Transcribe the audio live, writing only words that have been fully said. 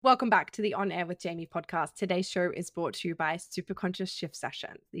Welcome back to the On Air with Jamie podcast. Today's show is brought to you by Superconscious Shift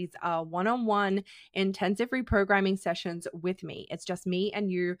Sessions. These are one-on-one intensive reprogramming sessions with me. It's just me and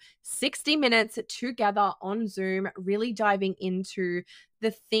you, 60 minutes together on Zoom, really diving into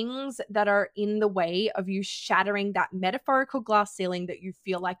the things that are in the way of you shattering that metaphorical glass ceiling that you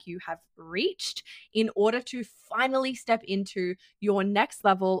feel like you have reached in order to finally step into your next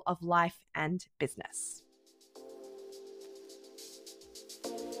level of life and business.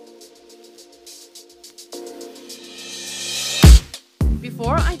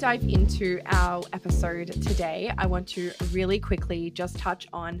 Before I dive into our episode today, I want to really quickly just touch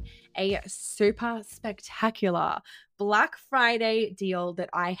on a super spectacular Black Friday deal that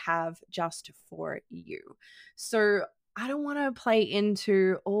I have just for you. So I don't want to play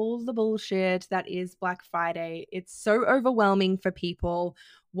into all the bullshit that is Black Friday. It's so overwhelming for people.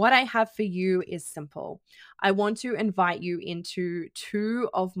 What I have for you is simple. I want to invite you into two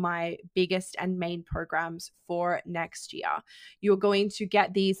of my biggest and main programs for next year. You're going to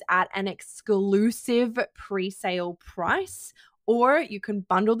get these at an exclusive pre-sale price, or you can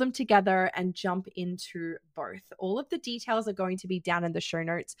bundle them together and jump into both. All of the details are going to be down in the show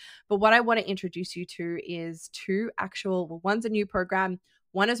notes. But what I want to introduce you to is one's a new program.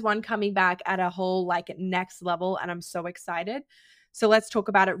 One is one coming back at a whole next level. And I'm so excited. So let's talk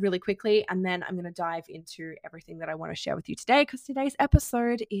about it really quickly, and then I'm going to dive into everything that I want to share with you today, because today's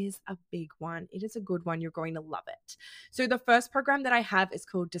episode is a big one. It is a good one. You're going to love it. So the first program that I have is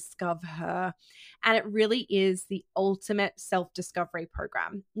called Discover Her, and it really is the ultimate self-discovery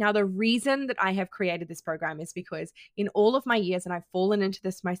program. Now, the reason that I have created this program is because in all of my years, and I've fallen into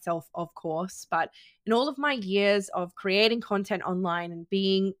this myself, of course, but in all of my years of creating content online and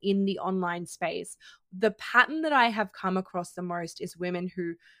being in the online space, the pattern that I have come across the most is women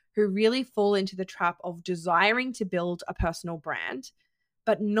who really fall into the trap of desiring to build a personal brand,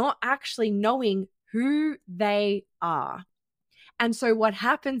 but not actually knowing who they are. And so what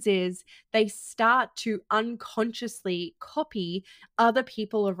happens is they start to unconsciously copy other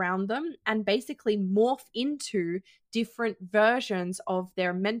people around them and basically morph into different versions of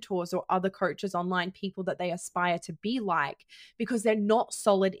their mentors or other coaches online, people that they aspire to be like, because they're not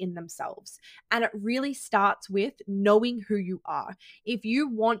solid in themselves. And it really starts with knowing who you are. If you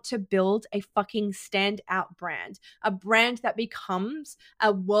want to build a fucking standout brand, a brand that becomes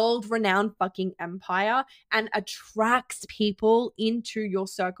a world-renowned fucking empire and attracts people into your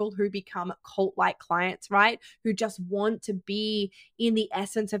circle who become cult-like clients, right? Who just want to be in the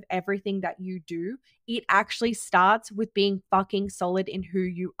essence of everything that you do. It actually starts with being fucking solid in who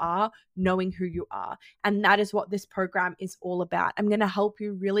you are, knowing who you are. And that is what this program is all about. I'm going to help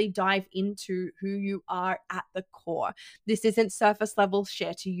you really dive into who you are at the core. This isn't surface level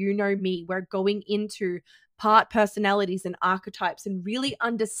shit. You know me. We're going into part personalities and archetypes and really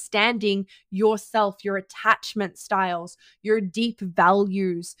understanding yourself, your attachment styles, your deep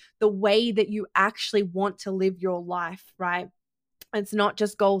values, the way that you actually want to live your life, right? It's not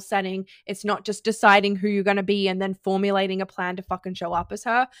just goal setting. It's not just deciding who you're going to be and then formulating a plan to fucking show up as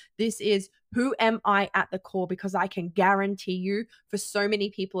her. This is who am I at the core, because I can guarantee you for so many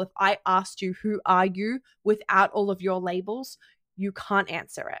people, if I asked you, who are you without all of your labels, you can't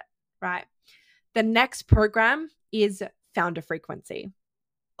answer it, right? The next program is Founder Frequency.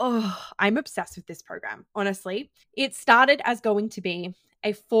 Oh, I'm obsessed with this program, honestly. It started as going to be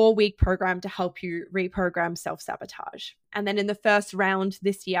a 4-week program to help you reprogram self-sabotage. And then in the first round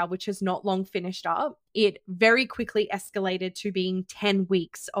this year, which has not long finished up, it very quickly escalated to being 10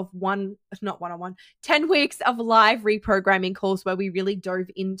 weeks of 10 weeks of live reprogramming calls where we really dove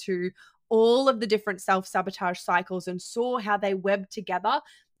into all of the different self-sabotage cycles and saw how they web together,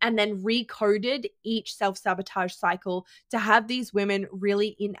 and then recoded each self-sabotage cycle to have these women really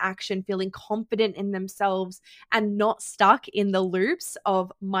in action, feeling confident in themselves and not stuck in the loops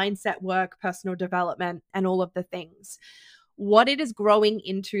of mindset work, personal development, and all of the things. What it is growing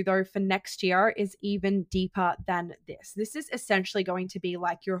into, though, for next year is even deeper than this. This is essentially going to be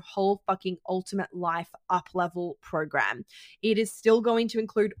like your whole fucking ultimate life up-level program. It is still going to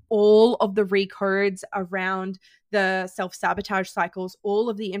include all of the recodes around the self-sabotage cycles, all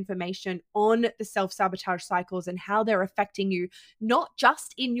of the information on the self-sabotage cycles and how they're affecting you, not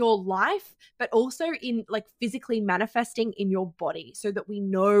just in your life, but also in physically manifesting in your body, so that we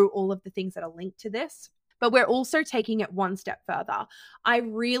know all of the things that are linked to this. But we're also taking it one step further. I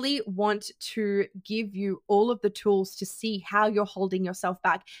really want to give you all of the tools to see how you're holding yourself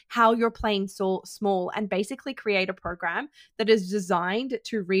back, how you're playing so small, and basically create a program that is designed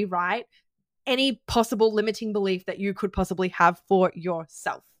to rewrite any possible limiting belief that you could possibly have for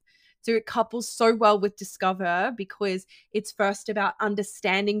yourself. So it couples so well with Discover because it's first about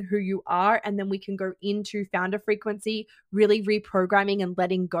understanding who you are, and then we can go into founder frequency, really reprogramming and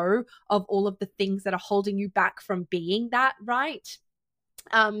letting go of all of the things that are holding you back from being that, right?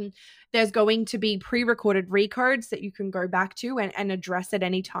 There's going to be pre-recorded recodes that you can go back to and address at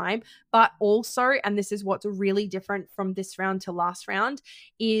any time. But also, and this is what's really different from this round to last round,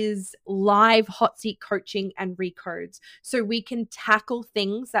 is live hot seat coaching and recodes. So we can tackle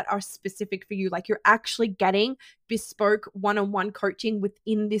things that are specific for you. Like you're actually getting bespoke one-on-one coaching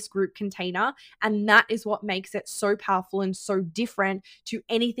within this group container. And that is what makes it so powerful and so different to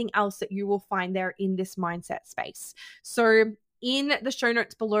anything else that you will find there in this mindset space. So in the show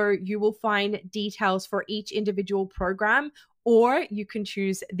notes below, you will find details for each individual program, or you can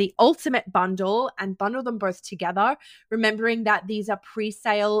choose the ultimate bundle and bundle them both together, remembering that these are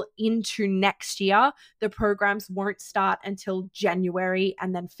pre-sale into next year. The programs won't start until January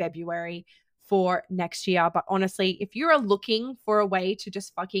and then February for next year. But honestly, if you are looking for a way to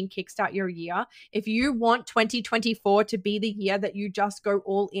just fucking kickstart your year, if you want 2024 to be the year that you just go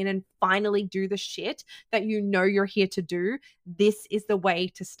all in and finally do the shit that you know you're here to do, this is the way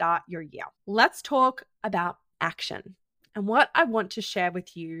to start your year. Let's talk about action. And what I want to share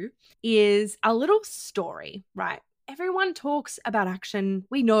with you is a little story, right? Everyone talks about action.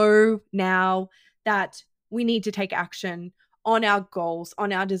 We know now that we need to take action on our goals,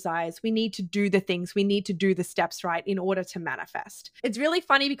 on our desires. We need to do the things, we need to do the steps, right, in order to manifest. It's really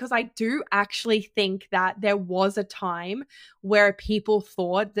funny because I do actually think that there was a time where people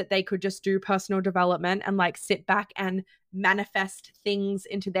thought that they could just do personal development and like sit back and manifest things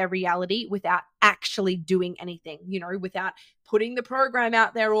into their reality without actually doing anything, you know, without putting the program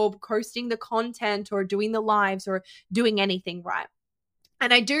out there or posting the content or doing the lives or doing anything, right?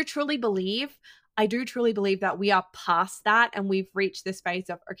 And I do truly believe that we are past that and we've reached this phase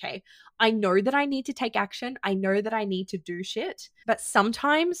of, okay, I know that I need to take action. I know that I need to do shit, but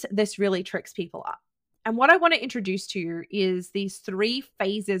sometimes this really tricks people up. And what I want to introduce to you is these 3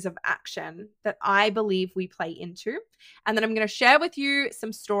 phases of action that I believe we play into. And then I'm going to share with you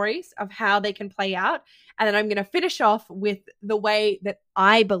some stories of how they can play out. And then I'm going to finish off with the way that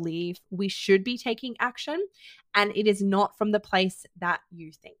I believe we should be taking action. And it is not from the place that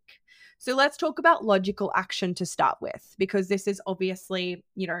you think. So let's talk about logical action to start with, because this is obviously,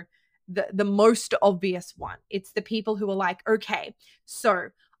 you know, the most obvious one. It's the people who are like, okay, so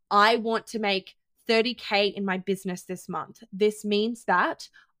I want to make 30K in my business this month. This means that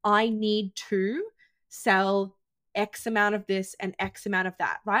I need to sell X amount of this and X amount of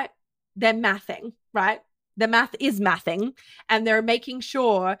that, right? They're mathing, right? The math is mathing, and they're making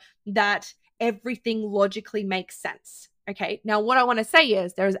sure that everything logically makes sense. Okay, now what I want to say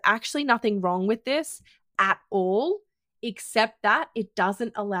is there's actually nothing wrong with this at all, except that it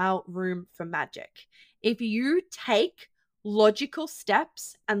doesn't allow room for magic. If you take logical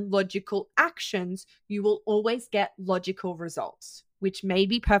steps and logical actions, you will always get logical results, which may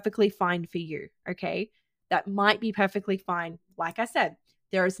be perfectly fine for you. Okay, that might be perfectly fine. Like I said,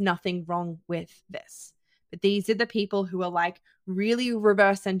 there is nothing wrong with this. But these are the people who are like really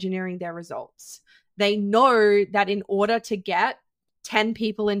reverse engineering their results. They know that in order to get 10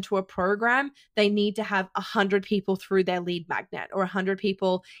 people into a program, they need to have 100 people through their lead magnet or 100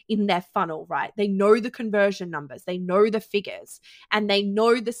 people in their funnel, right? They know the conversion numbers, they know the figures, and they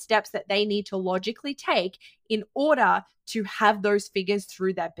know the steps that they need to logically take in order to have those figures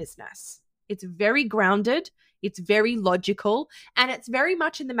through their business. It's very grounded, it's very logical, and it's very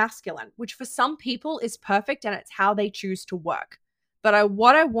much in the masculine, which for some people is perfect and it's how they choose to work. But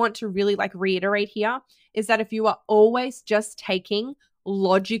what I want to really like reiterate here is that if you are always just taking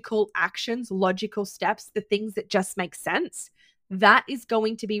logical actions, logical steps, the things that just make sense, that is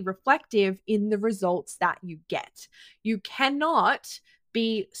going to be reflective in the results that you get. You cannot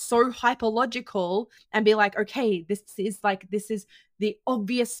be so hyperlogical and be like, okay, this is the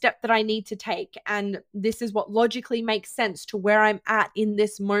obvious step that I need to take. And this is what logically makes sense to where I'm at in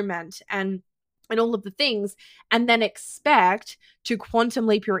this moment. And all of the things, and then expect to quantum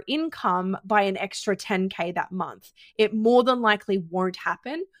leap your income by an extra 10K that month. It more than likely won't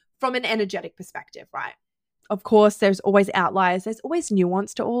happen from an energetic perspective, right? Of course, there's always outliers. There's always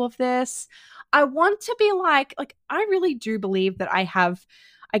nuance to all of this. I want to be like I really do believe that I have,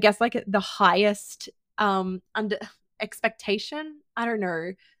 I guess, like the highest under expectation. I don't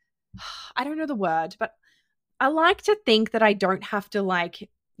know the word, but I like to think that I don't have to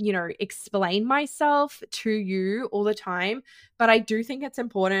explain myself to you all the time, but I do think it's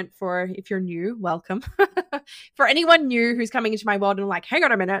important for, if you're new, welcome. For anyone new who's coming into my world and like, hang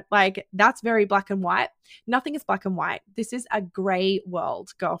on a minute, like that's very black and white. Nothing is black and white. This is a gray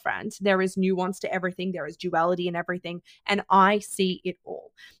world, girlfriend. There is nuance to everything. There is duality in everything, and I see it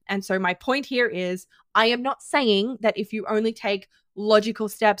all. And so my point here is, I am not saying that if you only take logical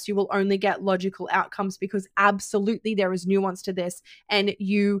steps, you will only get logical outcomes, because absolutely there is nuance to this, and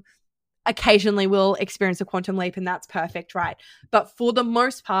you occasionally will experience a quantum leap, and that's perfect, right? But for the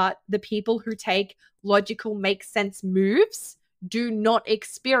most part, the people who take logical, make sense moves do not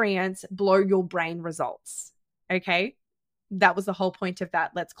experience blow your brain results. Okay? That was the whole point of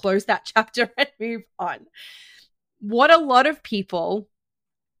that. Let's close that chapter and move on. What a lot of people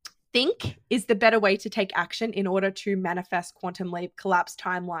think is the better way to take action in order to manifest quantum leap, collapse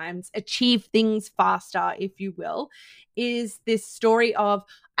timelines, achieve things faster, if you will, is this story of,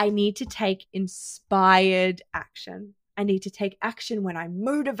 I need to take inspired action. I need to take action when I'm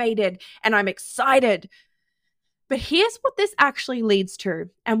motivated and I'm excited. But here's what this actually leads to,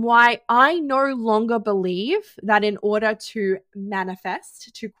 and why I no longer believe that in order to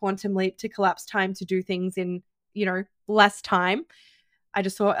manifest, to quantum leap, to collapse time, to do things in, less time. I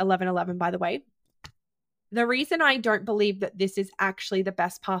just saw 1111, by the way. The reason I don't believe that this is actually the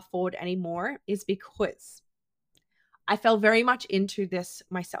best path forward anymore is because I fell very much into this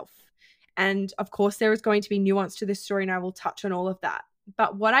myself. And of course, there is going to be nuance to this story, and I will touch on all of that.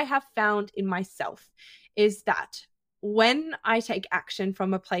 But what I have found in myself is that when I take action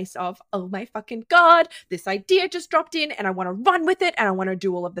from a place of, oh my fucking God, this idea just dropped in and I want to run with it and I want to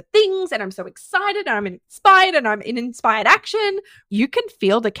do all of the things and I'm so excited and I'm inspired and I'm in inspired action, you can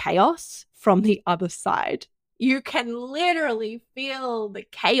feel the chaos from the other side. You can literally feel the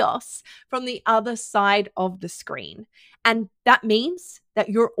chaos from the other side of the screen. And that means that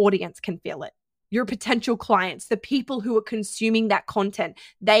your audience can feel it. Your potential clients, the people who are consuming that content,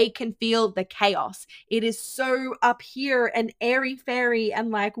 they can feel the chaos. It is so up here and airy-fairy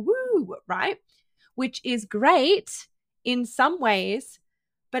and like, woo, right? Which is great in some ways,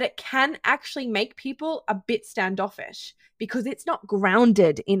 but it can actually make people a bit standoffish because it's not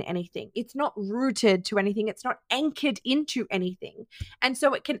grounded in anything. It's not rooted to anything. It's not anchored into anything. And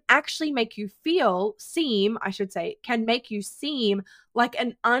so it can actually make you seem like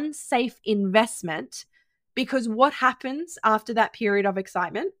an unsafe investment, because what happens after that period of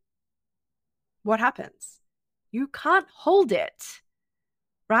excitement? What happens? You can't hold it,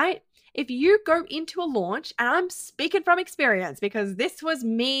 right? If you go into a launch, and I'm speaking from experience because this was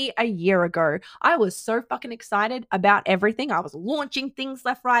me a year ago, I was so fucking excited about everything. I was launching things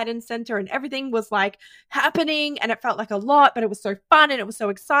left, right, and center, and everything was like happening, and it felt like a lot, but it was so fun and it was so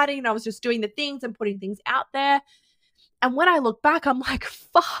exciting, and I was just doing the things and putting things out there. And when I look back, I'm like,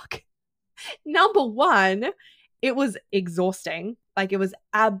 fuck. Number one, it was exhausting. Like, it was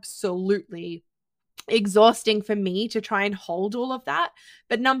absolutely exhausting for me to try and hold all of that.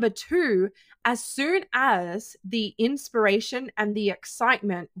 But number two, as soon as the inspiration and the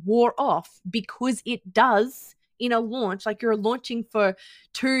excitement wore off, because it does in a launch, like you're launching for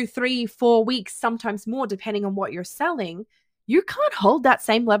 2, 3, 4 weeks, sometimes more, depending on what you're selling, you can't hold that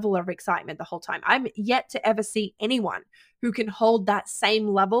same level of excitement the whole time. I'm yet to ever see anyone who can hold that same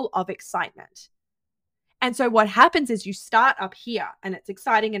level of excitement. And so what happens is you start up here and it's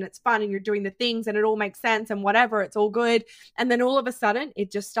exciting and it's fun and you're doing the things and it all makes sense and whatever, it's all good. And then all of a sudden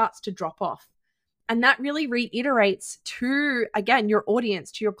it just starts to drop off. And that really reiterates to, again, your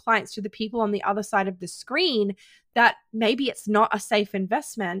audience, to your clients, to the people on the other side of the screen, that maybe it's not a safe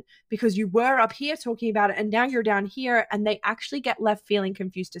investment because you were up here talking about it and now you're down here, and they actually get left feeling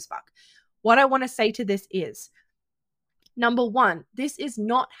confused as fuck. What I want to say to this is, number one, this is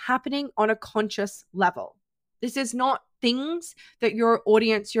not happening on a conscious level. This is not things that your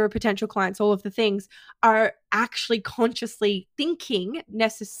audience, your potential clients, all of the things are actually consciously thinking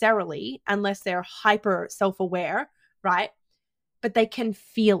necessarily, unless they're hyper self-aware, right? But they can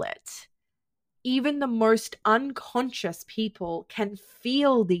feel it. Even the most unconscious people can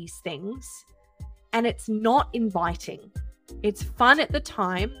feel these things, and it's not inviting. It's fun at the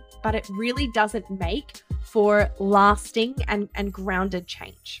time, but it really doesn't make for lasting and grounded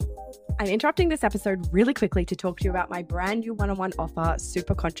change. I'm interrupting this episode really quickly to talk to you about my brand new one-on-one offer,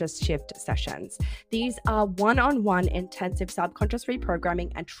 Super Conscious Shift Sessions. These are one-on-one intensive subconscious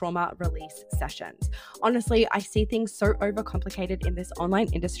reprogramming and trauma release sessions. Honestly, I see things so overcomplicated in this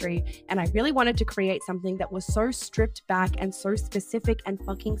online industry, and I really wanted to create something that was so stripped back and so specific and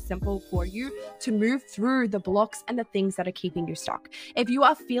fucking simple for you to move through the blocks and the things that are keeping you stuck. If you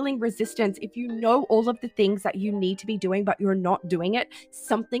are feeling feeling resistance, if you know all of the things that you need to be doing, but you're not doing it,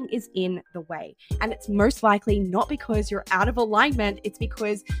 something is in the way. And it's most likely not because you're out of alignment. It's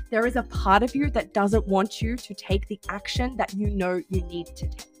because there is a part of you that doesn't want you to take the action that you know you need to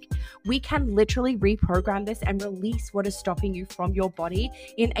take. We can literally reprogram this and release what is stopping you from your body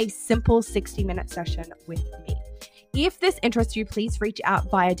in a simple 60-minute session with me. If this interests you, please reach out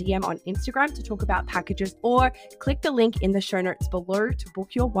via DM on Instagram to talk about packages, or click the link in the show notes below to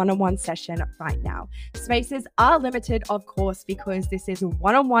book your one-on-one session right now. Spaces are limited, of course, because this is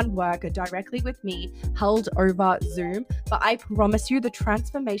one-on-one work directly with me held over Zoom, but I promise you the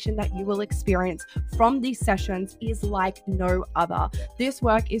transformation that you will experience from these sessions is like no other. This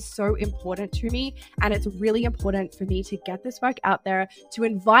work is so important to me, and it's really important for me to get this work out there, to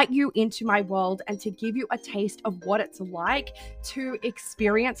invite you into my world, and to give you a taste of what it's like to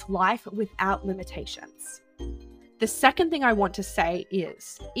experience life without limitations. The second thing I want to say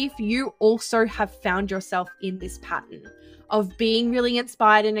is, if you also have found yourself in this pattern of being really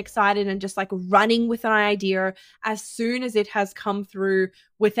inspired and excited and just like running with an idea as soon as it has come through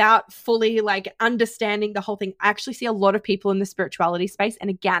without fully like understanding the whole thing. I actually see a lot of people in the spirituality space.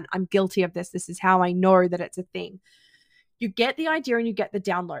 And again, I'm guilty of this. This is how I know that it's a thing. You get the idea and you get the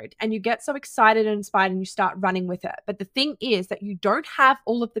download and you get so excited and inspired and you start running with it. But the thing is that you don't have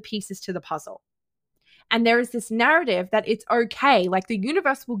all of the pieces to the puzzle. And there is this narrative that it's okay. Like the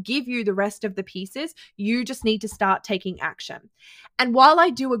universe will give you the rest of the pieces. You just need to start taking action. And while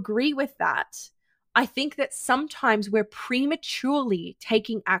I do agree with that, I think that sometimes we're prematurely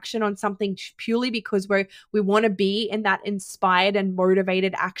taking action on something purely because we want to be in that inspired and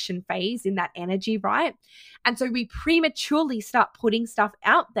motivated action phase, in that energy, right? And so we prematurely start putting stuff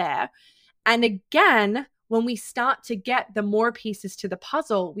out there. And again, when we start to get the more pieces to the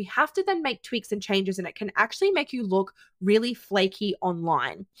puzzle, we have to then make tweaks and changes, and it can actually make you look really flaky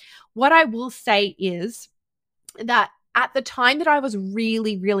online. What I will say is that at the time that I was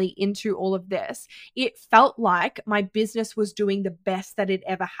really, really into all of this, it felt like my business was doing the best that it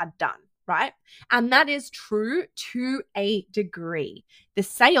ever had done, right? And that is true to a degree. The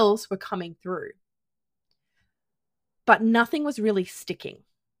sales were coming through, but nothing was really sticking.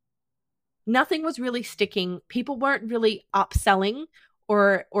 Nothing was really sticking. People weren't really upselling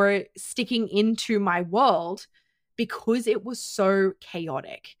or sticking into my world because it was so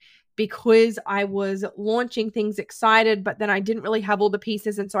chaotic. Because I was launching things excited, but then I didn't really have all the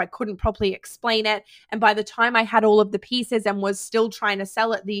pieces, and so I couldn't properly explain it. And by the time I had all of the pieces and was still trying to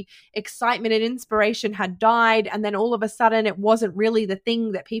sell it, the excitement and inspiration had died. And then all of a sudden, it wasn't really the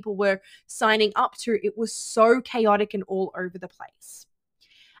thing that people were signing up to. It was so chaotic and all over the place.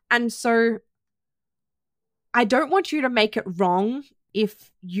 And so I don't want you to make it wrong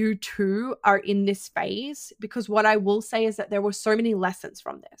if you too are in this phase, because what I will say is that there were so many lessons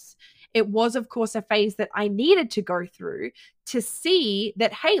from this. It was, of course, a phase that I needed to go through to see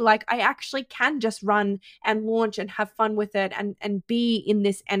that, hey, like I actually can just run and launch and have fun with it and be in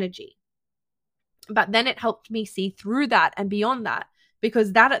this energy. But then it helped me see through that and beyond that,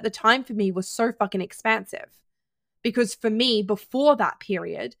 because that at the time for me was so fucking expansive. Because for me, before that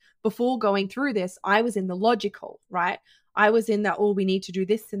period, before going through this, I was in the logical, right? I was in that, oh, we need to do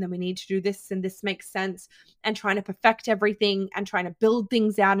this and then we need to do this and this makes sense, and trying to perfect everything and trying to build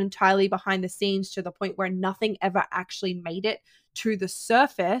things out entirely behind the scenes to the point where nothing ever actually made it to the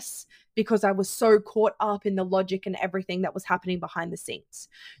surface because I was so caught up in the logic and everything that was happening behind the scenes.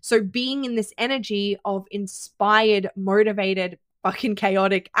 So being in this energy of inspired, motivated, fucking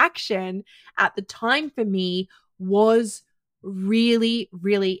chaotic action at the time for me was really,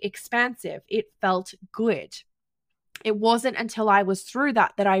 really expansive. It felt good. It wasn't until I was through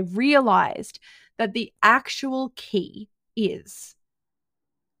that I realized that the actual key is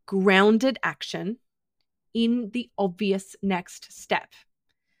grounded action in the obvious next step.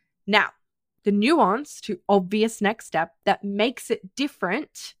 Now, the nuance to obvious next step that makes it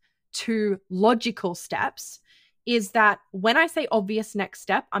different to logical steps is that when I say obvious next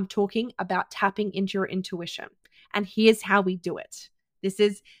step, I'm talking about tapping into your intuition. And here's how we do it. This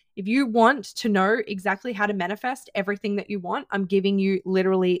is, if you want to know exactly how to manifest everything that you want, I'm giving you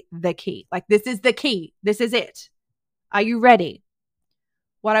literally the key. Like, this is the key. This is it. Are you ready?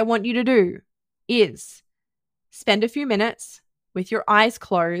 What I want you to do is spend a few minutes with your eyes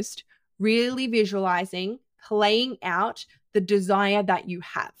closed, really visualizing, playing out the desire that you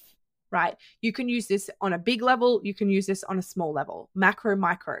have, right? You can use this on a big level. You can use this on a small level, macro,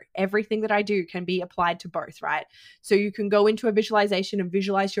 micro. Everything that I do can be applied to both, right? So you can go into a visualization and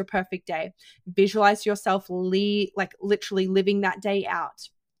visualize your perfect day. Visualize yourself literally living that day out.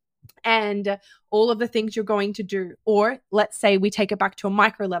 and all of the things you're going to do. Or let's say we take it back to a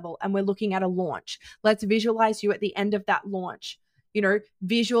micro level and we're looking at a launch. Let's visualize you at the end of that launch.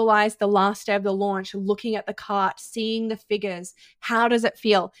 Visualize the last day of the launch, looking at the cart, seeing the figures. How does it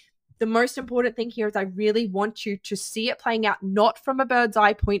feel? The most important thing here is I really want you to see it playing out, not from a bird's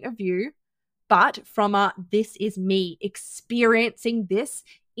eye point of view, but from a, this is me experiencing this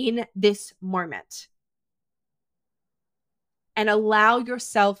in this moment. And allow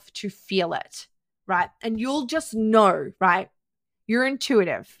yourself to feel it, right? And you'll just know, right? You're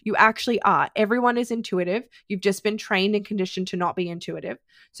intuitive. You actually are. Everyone is intuitive. You've just been trained and conditioned to not be intuitive.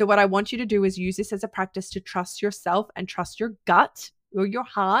 So what I want you to do is use this as a practice to trust yourself and trust your gut or your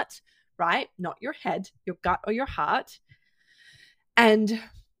heart, right? Not your head, your gut or your heart. And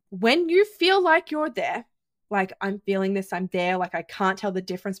when you feel like you're there, like I'm feeling this, I'm there, like I can't tell the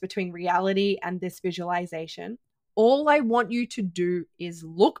difference between reality and this visualization, all I want you to do is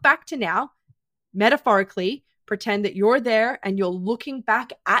look back to now, metaphorically, pretend that you're there and you're looking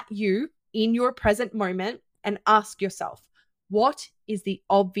back at you in your present moment and ask yourself, what is the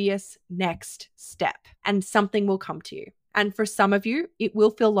obvious next step? And something will come to you. And for some of you, it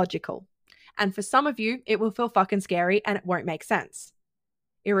will feel logical. And for some of you, it will feel fucking scary and it won't make sense.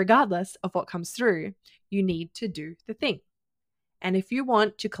 Irregardless of what comes through, you need to do the thing. And if you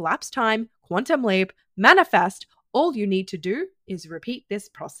want to collapse time, quantum leap, manifest, all you need to do is repeat this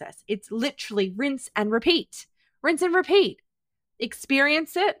process. It's literally rinse and repeat. Rinse and repeat.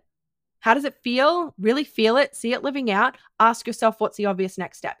 Experience it. How does it feel? Really feel it. See it living out. Ask yourself, what's the obvious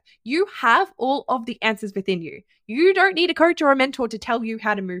next step? You have all of the answers within you. You don't need a coach or a mentor to tell you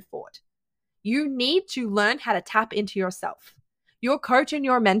how to move forward. You need to learn how to tap into yourself. Your coach and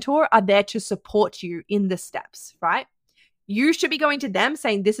your mentor are there to support you in the steps, right? You should be going to them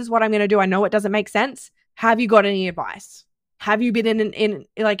saying, this is what I'm going to do. I know it doesn't make sense. Have you got any advice? Have you been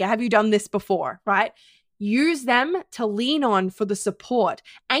have you done this before, right? Use them to lean on for the support,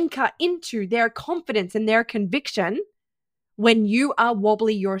 anchor into their confidence and their conviction when you are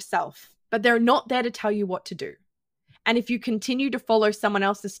wobbly yourself, but they're not there to tell you what to do. And if you continue to follow someone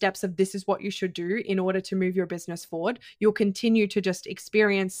else's steps of this is what you should do in order to move your business forward, you'll continue to just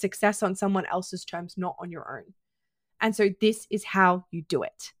experience success on someone else's terms, not on your own. And so this is how you do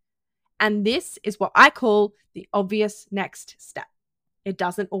it. And this is what I call the obvious next step. It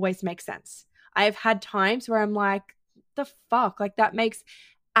doesn't always make sense. I have had times where I'm like, the fuck? Like that makes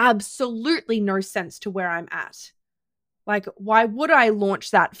absolutely no sense to where I'm at. Like, why would I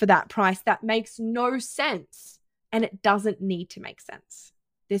launch that for that price? That makes no sense. And it doesn't need to make sense.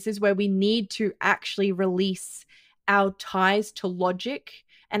 This is where we need to actually release our ties to logic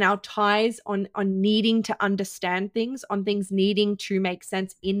and our ties on needing to understand things, on things needing to make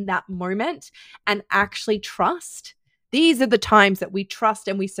sense in that moment and actually trust. These are the times that we trust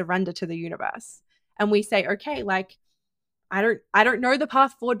and we surrender to the universe. And we say, okay, like, I don't know the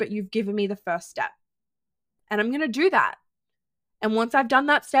path forward, but you've given me the first step. And I'm going to do that. And once I've done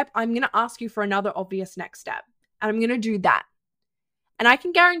that step, I'm going to ask you for another obvious next step. And I'm going to do that. And I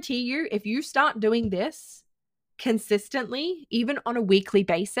can guarantee you, if you start doing this consistently, even on a weekly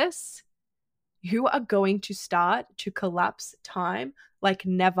basis, you are going to start to collapse time like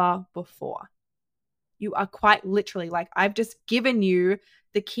never before. You are quite literally like, I've just given you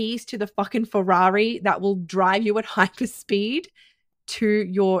the keys to the fucking Ferrari that will drive you at hyper speed to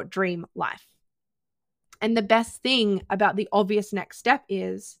your dream life. And the best thing about the obvious next step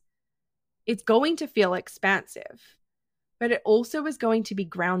is it's going to feel expansive, but it also is going to be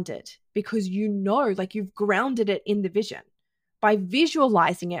grounded because you know, like you've grounded it in the vision. By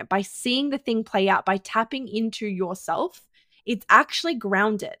visualizing it, by seeing the thing play out, by tapping into yourself, it's actually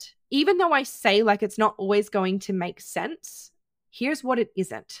grounded. Even though I say like it's not always going to make sense, here's what it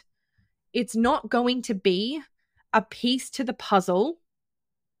isn't. It's not going to be a piece to the puzzle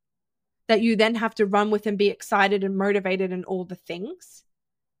that you then have to run with and be excited and motivated and all the things.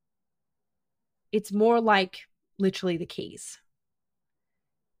 It's more like literally the keys.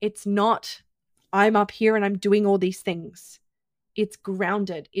 It's not, I'm up here and I'm doing all these things. It's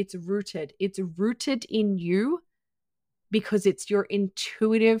grounded. It's rooted. It's rooted in you because it's your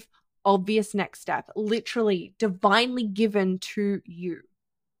intuitive, obvious next step, literally divinely given to you.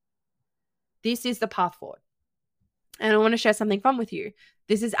 This is the path forward. And I want to share something fun with you.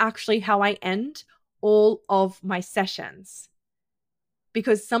 This is actually how I end all of my sessions.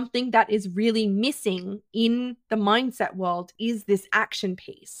 Because something that is really missing in the mindset world is this action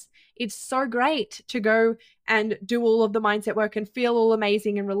piece. It's so great to go and do all of the mindset work and feel all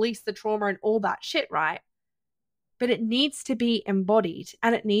amazing and release the trauma and all that shit, right? but it needs to be embodied,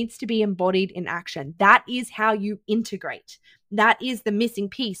 and it needs to be embodied in action. That is how you integrate. That is the missing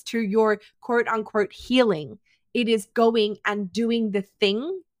piece to your quote unquote healing. It is going and doing the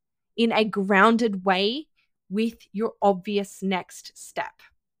thing in a grounded way with your obvious next step.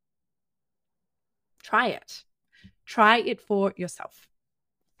 Try it. Try it for yourself.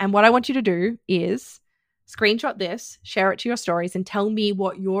 And what I want you to do is screenshot this, share it to your stories, and tell me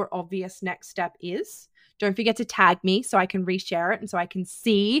what your obvious next step is. Don't forget to tag me so I can reshare it and so I can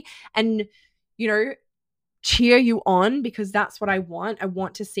see and, cheer you on, because that's what I want. I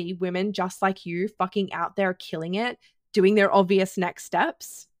want to see women just like you fucking out there killing it, doing their obvious next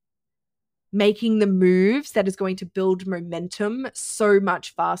steps, making the moves that is going to build momentum so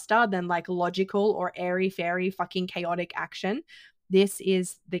much faster than like logical or airy-fairy fucking chaotic action. This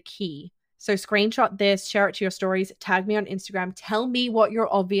is the key. So screenshot this, share it to your stories, tag me on Instagram, tell me what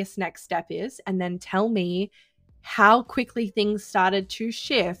your obvious next step is, and then tell me how quickly things started to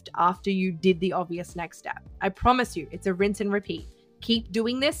shift after you did the obvious next step. I promise you, it's a rinse and repeat. Keep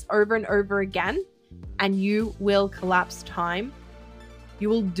doing this over and over again, and you will collapse time. You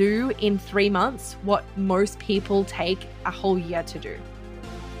will do in 3 months what most people take a whole year to do.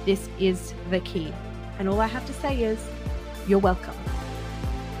 This is the key. And all I have to say is, you're welcome.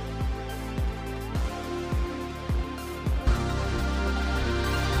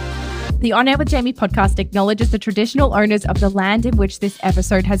 The On Air with Jamie podcast acknowledges the traditional owners of the land in which this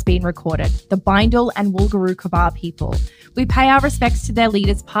episode has been recorded, the Bindal and Woolgaroo Kabar people. We pay our respects to their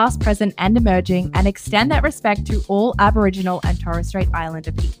leaders past, present and emerging, and extend that respect to all Aboriginal and Torres Strait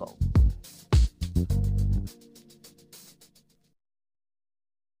Islander people.